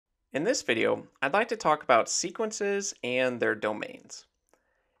In this video, I'd like to talk about sequences and their domains.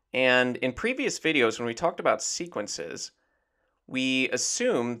 And in previous videos, when we talked about sequences, we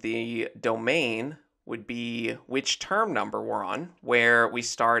assumed the domain would be which term number we're on, where we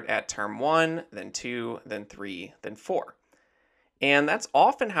start at term 1, then 2, then 3, then 4. And that's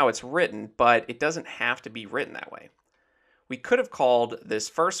often how it's written, but it doesn't have to be written that way. We could have called this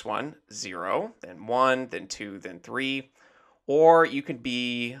first one 0, then 1, then 2, then 3, or you could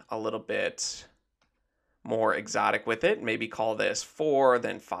be a little bit more exotic with it. Maybe call this 4,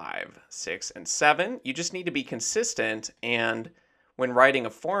 then 5, 6, and 7. You just need to be consistent, and when writing a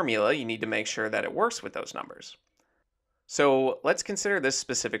formula, you need to make sure that it works with those numbers. So let's consider this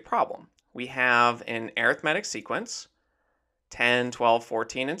specific problem. We have an arithmetic sequence, 10, 12,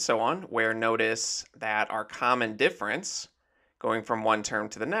 14, and so on, where notice that our common difference, going from one term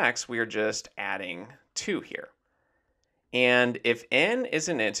to the next, we are just adding 2 here. And if n is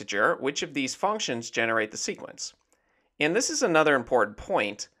an integer, which of these functions generate the sequence? And this is another important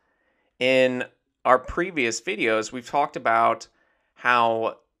point. In our previous videos, we've talked about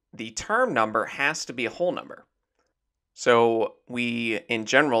how the term number has to be a whole number. So we, in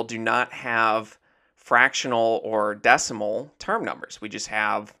general, do not have fractional or decimal term numbers. We just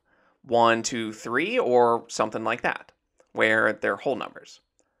have 1, 2, 3, or something like that, where they're whole numbers.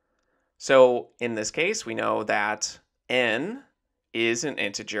 So in this case, we know that n is an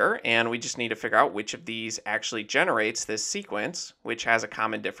integer, and we just need to figure out which of these actually generates this sequence, which has a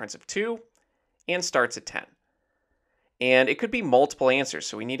common difference of 2 and starts at 10. And it could be multiple answers,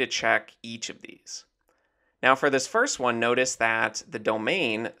 so we need to check each of these. Now for this first one, notice that the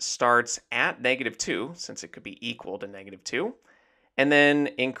domain starts at -2, since it could be equal to -2, and then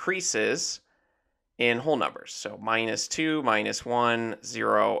increases in whole numbers. So -2, -1,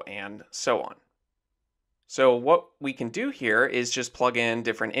 0, and so on. So what we can do here is just plug in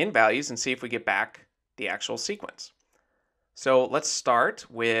different n values and see if we get back the actual sequence. So let's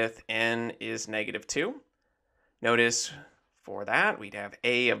start with n is -2. Notice for that we'd have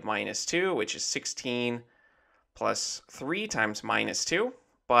a of -2, which is 16 plus 3 times -2,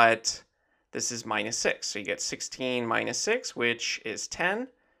 but this is -6. So you get 16 minus 6, which is 10,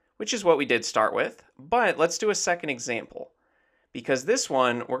 which is what we did start with. But let's do a second example, because this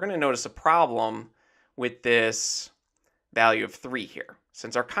one, we're going to notice a problem with this value of 3 here.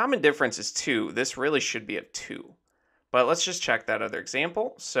 Since our common difference is 2, this really should be of 2. But let's just check that other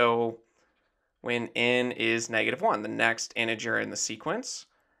example. So when n is -1, the next integer in the sequence,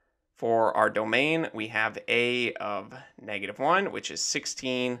 for our domain, we have a of -1, which is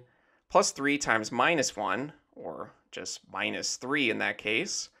 16 plus 3 times -1, or just -3 in that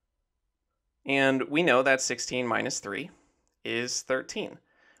case. And we know that 16 minus 3 is 13,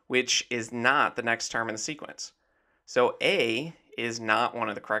 which is not the next term in the sequence. So A is not one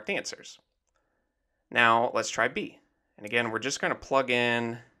of the correct answers. Now let's try B. And again, we're just going to plug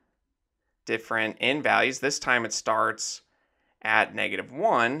in different n values. This time it starts at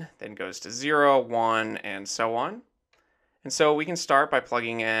 -1, then goes to 0, 1, and so on. And so we can start by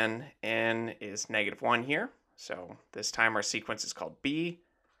plugging in n is -1 here. So this time our sequence is called B.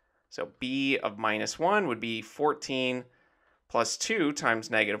 So B of -1 would be 14 plus 2 times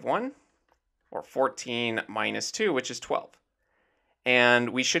 -1, or 14 minus 2, which is 12. And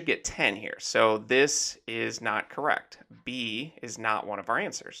we should get 10 here. So this is not correct. B is not one of our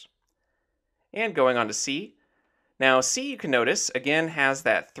answers. And going on to C. Now C, you can notice, again, has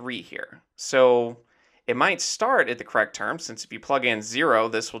that 3 here. So it might start at the correct term, since if you plug in 0,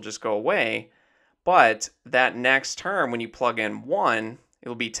 this will just go away. But that next term, when you plug in 1, it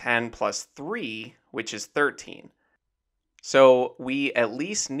will be 10 plus 3, which is 13. So we at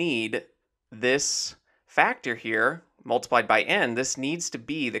least need this factor here multiplied by n. This needs to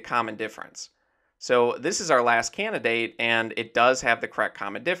be the common difference. So this is our last candidate, and it does have the correct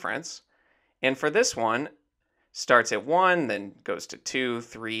common difference. And for this one, starts at 1, then goes to 2,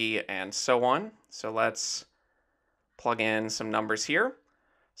 3, and so on. So let's plug in some numbers here.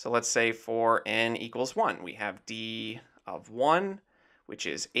 So let's say for n equals 1, we have d of 1, which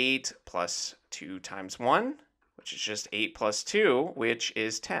is 8 plus 2 times 1, which is just 8 plus 2, which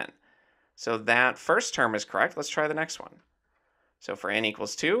is 10. So that first term is correct. Let's try the next one. So for n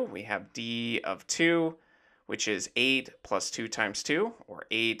equals 2, we have d of 2, which is 8 plus 2 times 2, or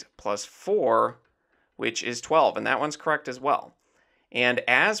 8 plus 4, which is 12. And that one's correct as well. And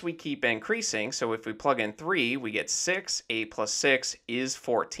as we keep increasing, so if we plug in 3, we get 6. 8 plus 6 is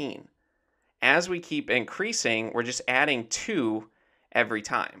 14. As we keep increasing, we're just adding 2 every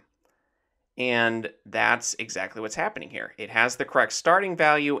time. And that's exactly what's happening here. It has the correct starting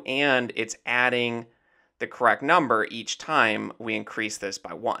value, and it's adding the correct number each time we increase this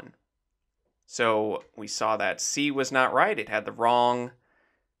by 1. So we saw that C was not right. It had the wrong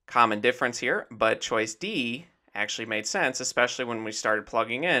common difference here, but choice D actually made sense, especially when we started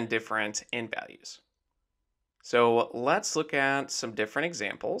plugging in different n values. So let's look at some different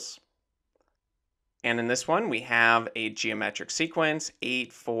examples. And in this one, we have a geometric sequence,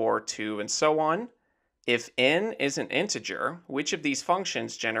 8, 4, 2, and so on. If n is an integer, which of these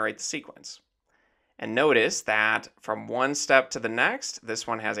functions generate the sequence? And notice that from one step to the next, this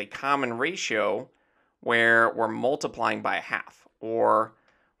one has a common ratio where we're multiplying by a half, or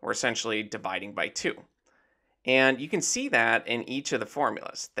we're essentially dividing by 2. And you can see that in each of the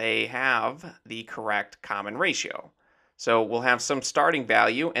formulas. They have the correct common ratio. So we'll have some starting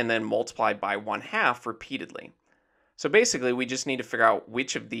value and then multiply by 1/2 repeatedly. So basically, we just need to figure out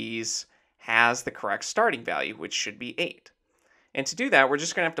which of these has the correct starting value, which should be 8. And to do that, we're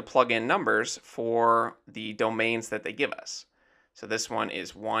just going to have to plug in numbers for the domains that they give us. So this one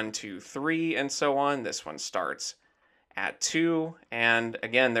is 1, 2, 3, and so on. This one starts at 2. And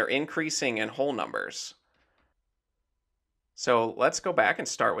again, they're increasing in whole numbers. So let's go back and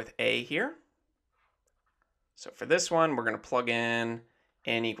start with A here. So for this one, we're going to plug in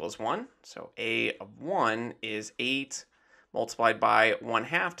n equals 1. So A of 1 is 8 multiplied by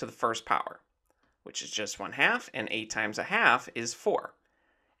 1/2 to the first power, which is just 1/2, and 8 times a half is 4.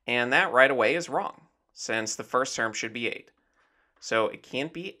 And that right away is wrong, since the first term should be 8. So it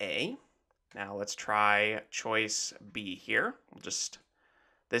can't be A. Now let's try choice B here. We'll just,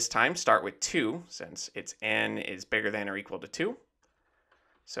 this time, start with 2, since its n is bigger than or equal to 2.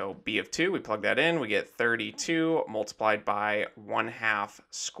 So B of 2, we plug that in, we get 32 multiplied by 1/2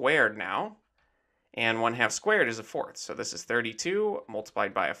 squared now. And 1/2 squared is a fourth. So this is 32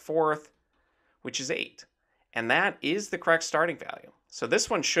 multiplied by a fourth, which is 8. And that is the correct starting value. So this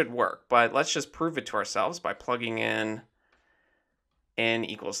one should work, but let's just prove it to ourselves by plugging in n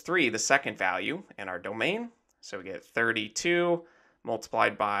equals 3, the second value, in our domain. So we get 32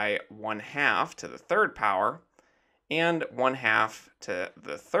 multiplied by 1/2 to the third power, and 1/2 to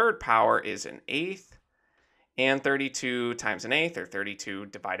the third power is an eighth, and 32 times an eighth, or 32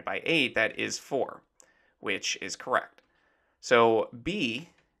 divided by 8, that is 4, which is correct. So B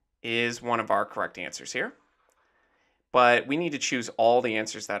is one of our correct answers here. But we need to choose all the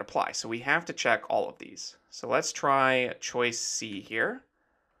answers that apply. So we have to check all of these. So let's try choice C here.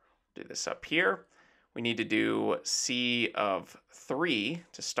 Do this up here. We need to do C of 3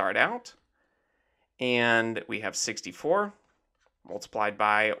 to start out. And we have 64 multiplied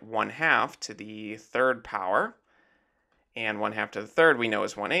by 1/2 to the third power. And 1/2 to the third we know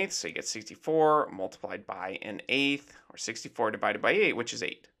is 1/8. So you get 64 multiplied by an eighth, or 64 divided by 8, which is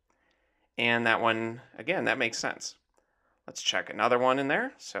 8. And that one, again, that makes sense. Let's check another one in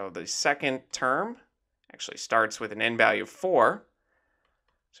there. So the second term actually starts with an n value of 4.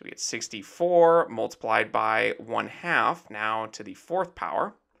 So we get 64 multiplied by 1/2 now to the fourth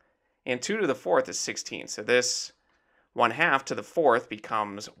power. And 2 to the fourth is 16. So this 1/2 to the fourth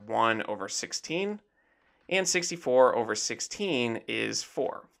becomes 1 over 16. And 64 over 16 is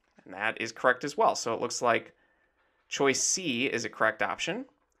 4. And that is correct as well. So it looks like choice C is a correct option.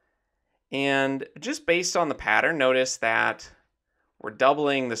 And just based on the pattern, notice that we're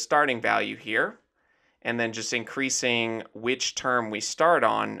doubling the starting value here, and then just increasing which term we start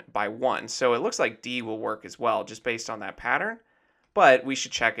on by 1. So it looks like D will work as well, just based on that pattern, but we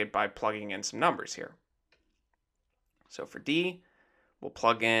should check it by plugging in some numbers here. So for D, we'll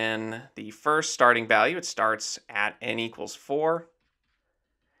plug in the first starting value. It starts at n equals 4,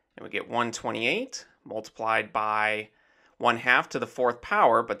 and we get 128 multiplied by 1/2 to the fourth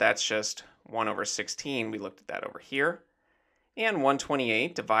power, but that's just 1 over 16. We looked at that over here. And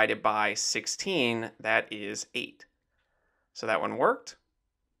 128 divided by 16, that is 8. So that one worked.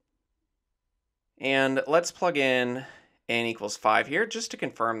 And let's plug in n equals 5 here, just to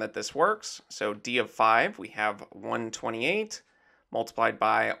confirm that this works. So D of 5, we have 128 multiplied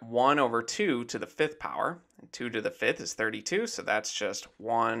by 1 over 2 to the fifth power. And 2 to the fifth is 32, so that's just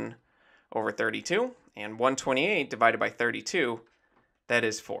 1 over 32. And 128 divided by 32, that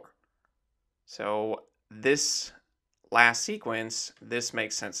is 4. So this last sequence, this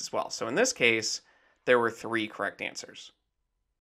makes sense as well. So in this case, there were 3 correct answers.